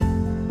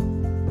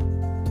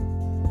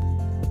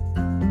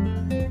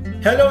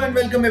Hello and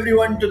welcome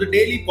everyone to the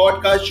daily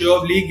podcast show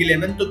off league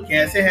 11। तो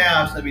कैसे हैं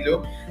आप सभी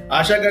लोग।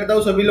 आशा करता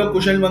हूँ सभी लोग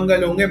कुशल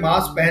मंगल होंगे,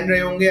 मास्क पहन रहे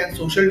होंगे एंड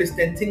सोशल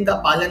डिस्टेंसिंग का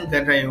पालन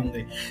कर रहे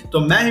होंगे। तो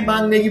मैं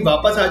हिमांग नेगी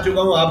वापस आ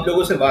चुका हूँ आप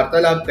लोगों से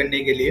वार्तालाप करने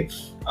के लिए।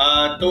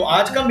 तो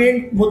आज का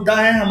मेन मुद्दा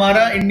है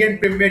हमारा इंडियन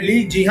प्रीमियर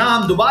लीग। जी हाँ,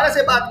 हम दोबारा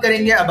से बात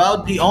करेंगे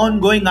about the on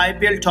going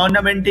IPL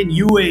tournament in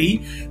UAE.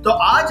 तो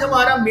आज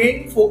हमारा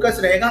मेन फोकस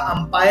रहेगा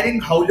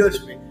अंपायरिंग हाउलर्स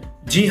पे।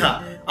 जी हाँ,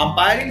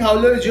 अंपायरिंग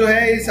हाउलर जो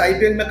है इस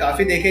आईपीएल में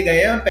काफी देखे गए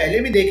हैं और पहले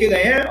भी देखे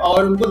गए हैं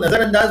और उनको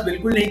नजरअंदाज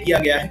बिल्कुल नहीं किया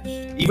गया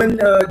है। इवन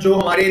जो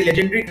हमारे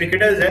लेजेंडरी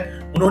क्रिकेटर्स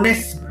हैं उन्होंने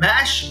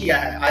स्मैश किया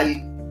है। I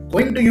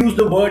going to use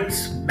the word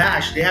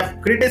smash. They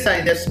have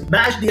criticized, they have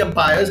smashed the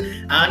umpires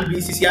and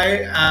BCCI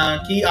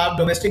की आप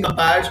डोमेस्टिक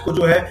अंपायर्स को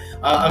जो है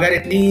अगर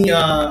इतनी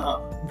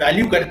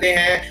वैल्यू करते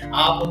हैं,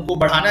 आप उनको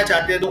बढ़ाना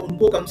चाहते हैं, तो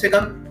उनको कम से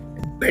कम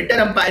बेटर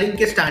अंपायरिंग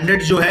के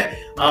स्टैंडर्ड्स जो है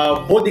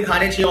वो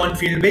दिखाने चाहिए ऑन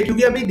फील्ड पे।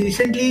 क्योंकि अभी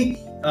recently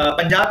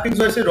Punjab Kings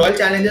versus Royal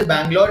Challengers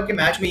Bangalore के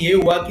मैच में ये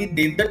हुआ कि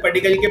देवदत्त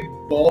पडिक्कल के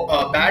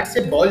बैट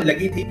से बॉल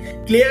लगी थी,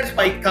 क्लियर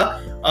स्पाइक था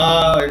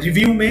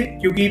रिव्यू में,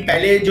 क्योंकि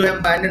पहले जो है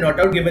अंपायर ने नॉट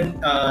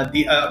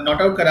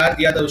आउट करार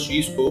दिया था उस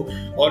चीज को।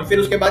 और फिर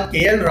उसके बाद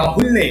केएल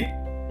राहुल ने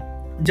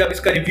जब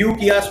इसका रिव्यू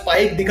किया,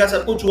 स्पाइक दिखा,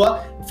 सब कुछ हुआ,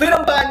 फिर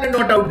अंपायर ने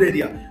नॉट आउट दे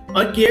दिया।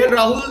 और केएल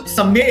राहुल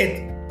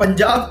समेत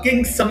पंजाब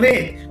किंग्स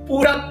समेत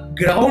पूरा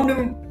ग्राउंड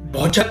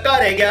भौचक्का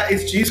रह गया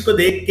इस चीज को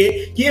देख के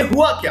कि ये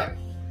हुआ क्या।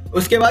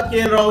 उसके बाद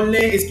केएल राहुल ने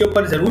इसके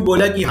ऊपर जरूर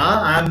बोला कि हाँ,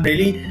 I am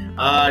really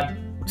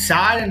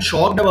sad and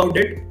shocked about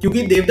it,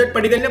 क्योंकि देवदत्त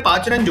पडिक्कल ने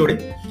 5 रन जोड़े।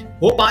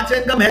 वो 5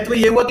 रन का महत्व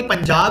ये हुआ कि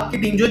पंजाब की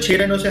टीम जो 6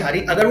 रनों से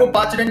हारी। अगर वो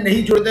 5 रन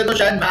नहीं जोड़ते तो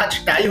शायद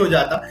मैच टाई हो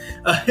जाता।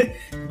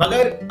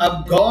 मगर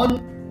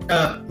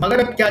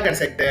अब क्या कर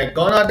सकते हैं,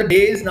 gone are the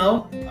days now.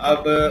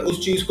 अब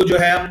उस चीज को जो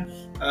है हम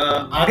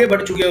आगे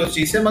बढ़ चुके हैं उस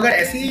चीज से। मगर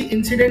ऐसी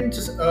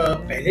इंसिडेंट्स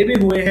पहले भी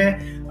हुए हैं।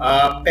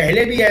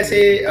 पहले भी ऐसे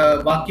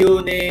वाक्यों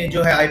ने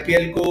जो है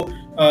आईपीएल को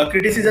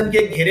क्रिटिसिज्म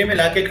के घेरे में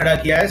लाके खड़ा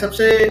किया है।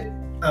 सबसे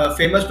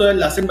फेमस तो है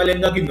लासिन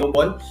मलिंगा की नो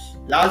बॉल।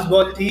 लास्ट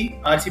बॉल थी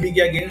आरसीबी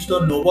के अगेंस्ट तो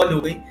नो बॉल हो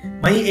गई।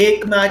 वहीं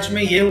एक मैच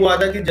में ये हुआ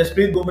था कि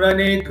जसप्रीत बुमराह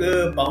ने एक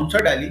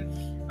बाउंसर डाली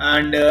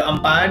एंड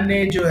अंपायर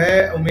ने जो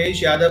है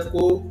उमेश यादव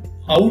को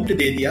आउट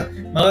दे दिया।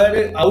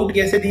 मगर आउट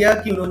कैसे दिया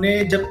कि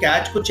उन्होंने जब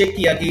कैच को चेक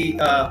किया कि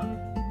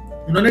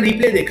उन्होंने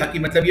रिप्ले देखा कि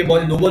मतलब ये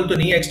बॉल नो बॉल तो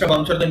नहीं है, एक्स्ट्रा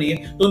बाउंसर तो नहीं है,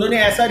 तो उन्होंने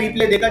ऐसा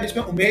रिप्ले देखा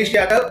जिसमें Umesh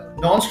Yadav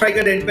non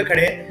striker end पे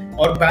खड़े हैं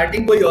और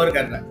बैटिंग कोई और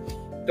कर रहा है।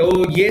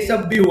 तो ये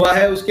सब भी हुआ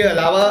है। उसके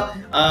अलावा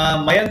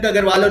मयंक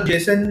अग्रवाल और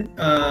जेसन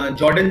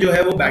जॉर्डन जो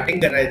है वो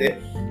बैटिंग कर रहे थे।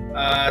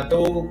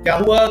 तो क्या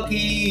हुआ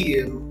कि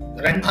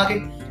रन भागे।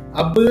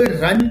 अब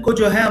रन को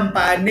जो है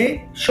अंपायर ने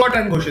शॉर्ट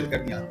रन घोषित कर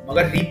दिया,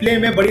 मगर रिप्ले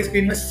में बड़ी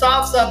स्क्रीन में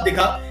साफ साफ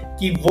दिखा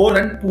कि वो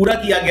रन पूरा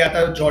किया गया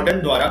था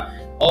जॉर्डन द्वारा।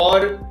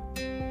 और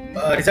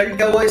रिजल्ट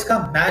क्या हुआ इसका,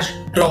 मैच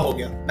ड्रॉ हो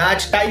गया,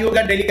 मैच टाई हो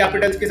गया दिल्ली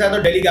कैपिटल्स के साथ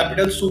और दिल्ली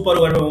कैपिटल्स सुपर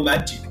ओवर में वो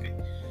मैच जीत गई।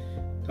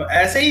 तो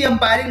ऐसे ही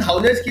अंपायरिंग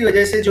हाउलर्स की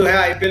वजह से जो है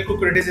आईपीएल को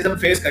क्रिटिसिज्म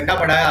फेस करना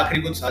पड़ा है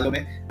आखिरी कुछ सालों में।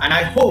 And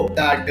I hope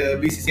that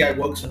BCCI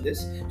works on this.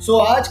 सो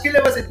आज के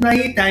लिए बस इतना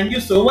ही। Thank you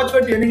so much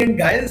for tuning in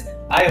guys.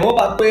 I hope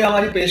आपको ये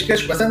हमारी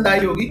पेशकश पसंद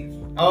आई होगी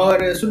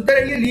और सुनते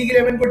रहिए लीग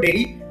 11 को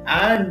daily.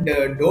 And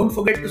don't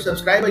forget to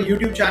subscribe our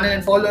YouTube channel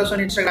and follow us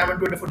on Instagram and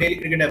Twitter for daily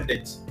cricket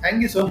updates.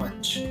 Thank you so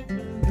much.